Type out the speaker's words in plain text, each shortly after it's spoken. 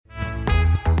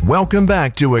Welcome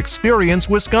back to Experience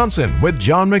Wisconsin with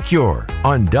John McCure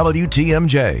on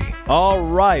WTMJ. All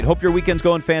right. Hope your weekend's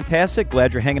going fantastic.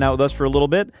 Glad you're hanging out with us for a little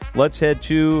bit. Let's head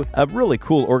to a really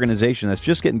cool organization that's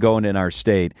just getting going in our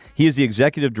state. He is the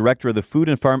executive director of the Food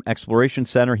and Farm Exploration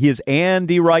Center. He is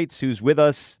Andy Wrights, who's with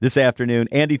us this afternoon.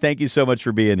 Andy, thank you so much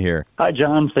for being here. Hi,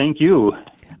 John. Thank you.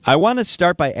 I want to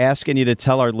start by asking you to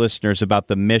tell our listeners about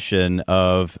the mission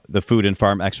of the Food and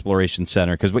Farm Exploration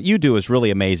Center, because what you do is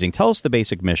really amazing. Tell us the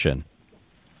basic mission.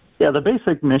 Yeah, the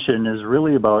basic mission is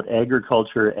really about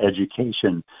agriculture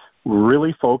education. We're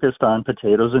really focused on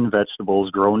potatoes and vegetables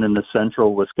grown in the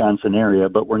central Wisconsin area,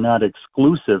 but we're not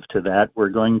exclusive to that. We're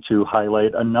going to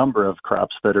highlight a number of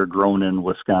crops that are grown in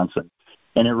Wisconsin.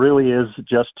 And it really is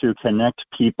just to connect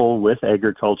people with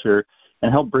agriculture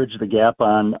and help bridge the gap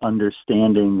on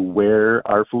understanding where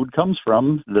our food comes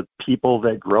from, the people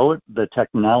that grow it, the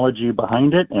technology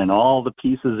behind it, and all the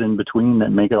pieces in between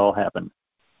that make it all happen.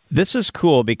 This is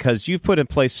cool because you've put in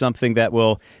place something that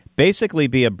will basically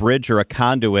be a bridge or a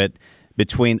conduit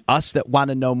between us that want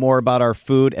to know more about our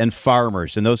food and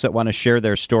farmers and those that want to share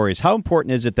their stories. How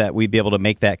important is it that we be able to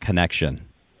make that connection?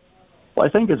 Well, I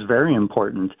think it's very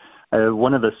important.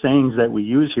 One of the sayings that we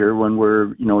use here when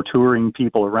we're, touring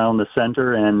people around the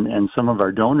center and some of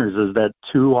our donors is that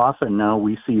too often now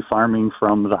we see farming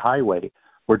from the highway.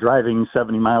 We're driving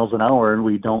 70 miles an hour and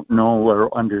we don't know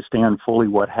or understand fully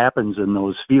what happens in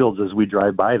those fields as we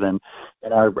drive by them.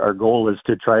 And our goal is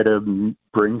to try to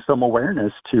bring some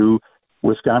awareness to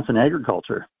Wisconsin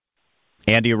agriculture.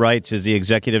 Andy Wrights is the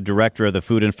executive director of the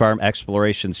Food and Farm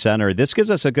Exploration Center. This gives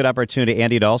us a good opportunity,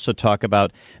 Andy, to also talk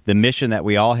about the mission that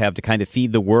we all have to kind of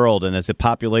feed the world. And as the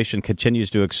population continues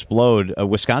to explode,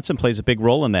 Wisconsin plays a big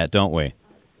role in that, don't we?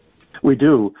 We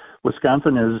do.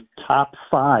 Wisconsin is top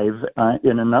 5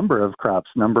 in a number of crops.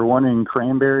 Number 1 in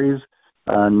cranberries,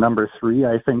 number 3,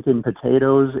 I think, in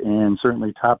potatoes, and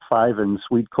certainly top 5 in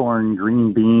sweet corn,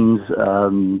 green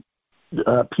beans,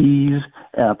 peas,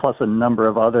 plus a number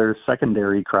of other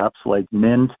secondary crops like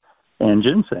mint and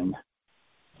ginseng.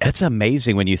 It's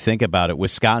amazing when you think about it.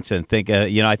 Wisconsin,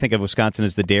 I think of Wisconsin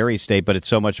as the dairy state, but it's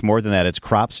so much more than that. It's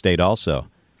crop state also.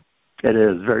 It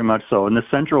is, very much so. In the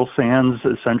central sands,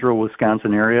 central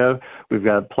Wisconsin area, we've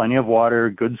got plenty of water,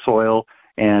 good soil,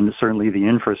 and certainly the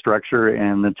infrastructure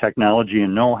and the technology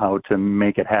and know-how to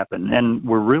make it happen. And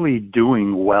we're really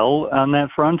doing well on that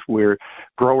front, where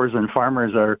growers and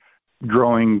farmers are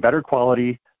growing better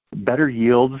quality, better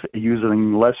yields,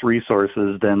 using less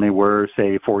resources than they were,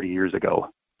 say, 40 years ago.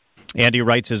 Andy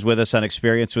Wrights is with us on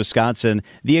Experience Wisconsin.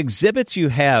 The exhibits you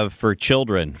have for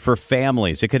children, for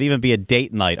families, it could even be a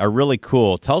date night, are really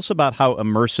cool. Tell us about how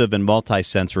immersive and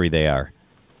multi-sensory they are.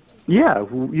 Yeah,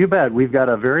 you bet. We've got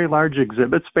a very large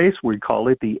exhibit space. We call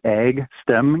it the Ag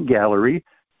STEM Gallery.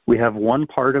 We have one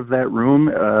part of that room,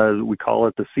 we call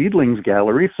it the Seedlings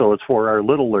Gallery, so it's for our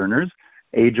little learners.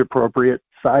 Age-appropriate,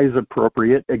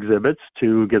 size-appropriate exhibits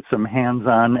to get some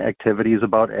hands-on activities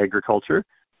about agriculture.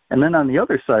 And then on the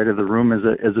other side of the room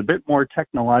is a bit more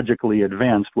technologically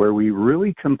advanced, where we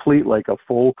really complete like a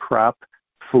full crop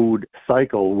food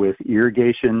cycle with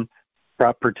irrigation,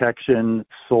 crop protection,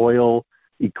 soil,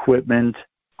 equipment,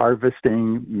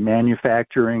 harvesting,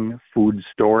 manufacturing, food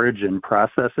storage and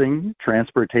processing,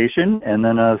 transportation, and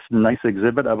then a nice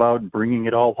exhibit about bringing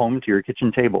it all home to your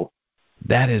kitchen table.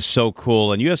 That is so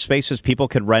cool. And you have spaces people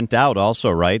can rent out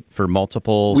also, right, for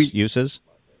multiple uses?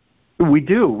 We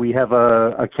do. We have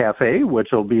a cafe, which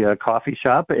will be a coffee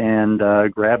shop and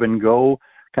grab-and-go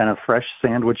kind of fresh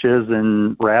sandwiches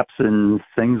and wraps and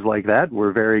things like that.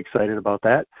 We're very excited about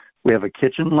that. We have a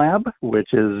kitchen lab,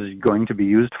 which is going to be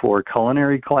used for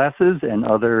culinary classes and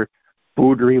other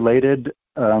food-related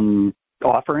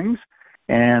offerings.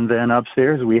 And then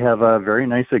upstairs, we have a very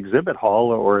nice exhibit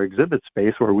hall or exhibit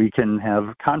space where we can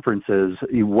have conferences,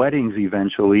 weddings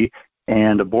eventually,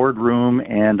 and a boardroom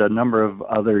and a number of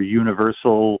other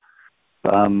universal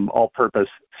all-purpose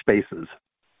spaces.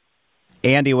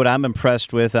 Andy, what I'm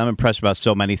impressed about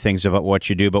so many things about what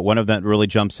you do, but one of them that really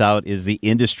jumps out is the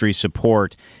industry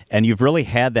support. And you've really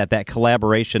had that. That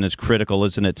collaboration is critical,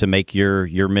 isn't it, to make your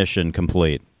mission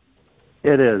complete?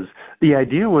 It is. The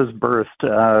idea was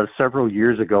birthed several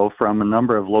years ago from a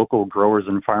number of local growers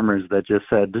and farmers that just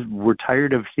said, we're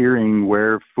tired of hearing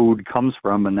where food comes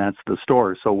from, and that's the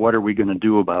store. So what are we going to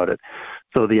do about it?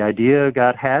 So the idea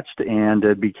got hatched, and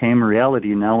it became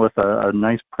reality now with a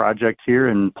nice project here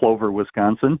in Plover,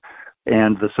 Wisconsin.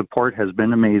 And the support has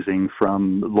been amazing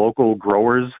from local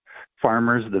growers,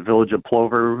 farmers, the village of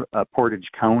Plover, Portage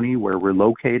County, where we're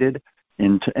located,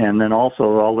 and then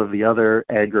also all of the other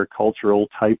agricultural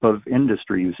type of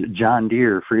industries, John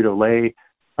Deere, Frito-Lay,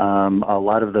 A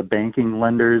lot of the banking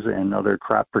lenders and other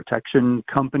crop protection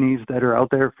companies that are out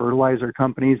there, fertilizer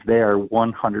companies, they are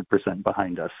 100%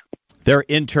 behind us. There are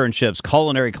internships,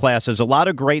 culinary classes, a lot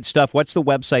of great stuff. What's the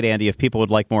website, Andy, if people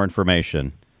would like more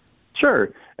information?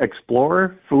 Sure.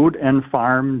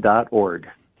 ExploreFoodAndFarm.org.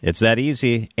 It's that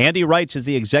easy. Andy Reitz is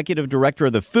the Executive Director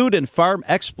of the Food and Farm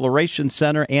Exploration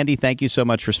Center. Andy, thank you so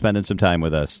much for spending some time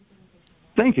with us.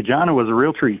 Thank you, John. It was a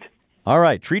real treat. All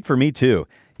right, treat for me, too.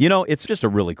 You know, it's just a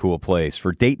really cool place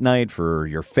for date night, for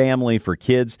your family, for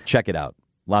kids. Check it out.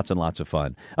 Lots and lots of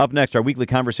fun. Up next, our weekly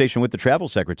conversation with the Travel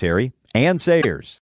Secretary, Ann Sayers.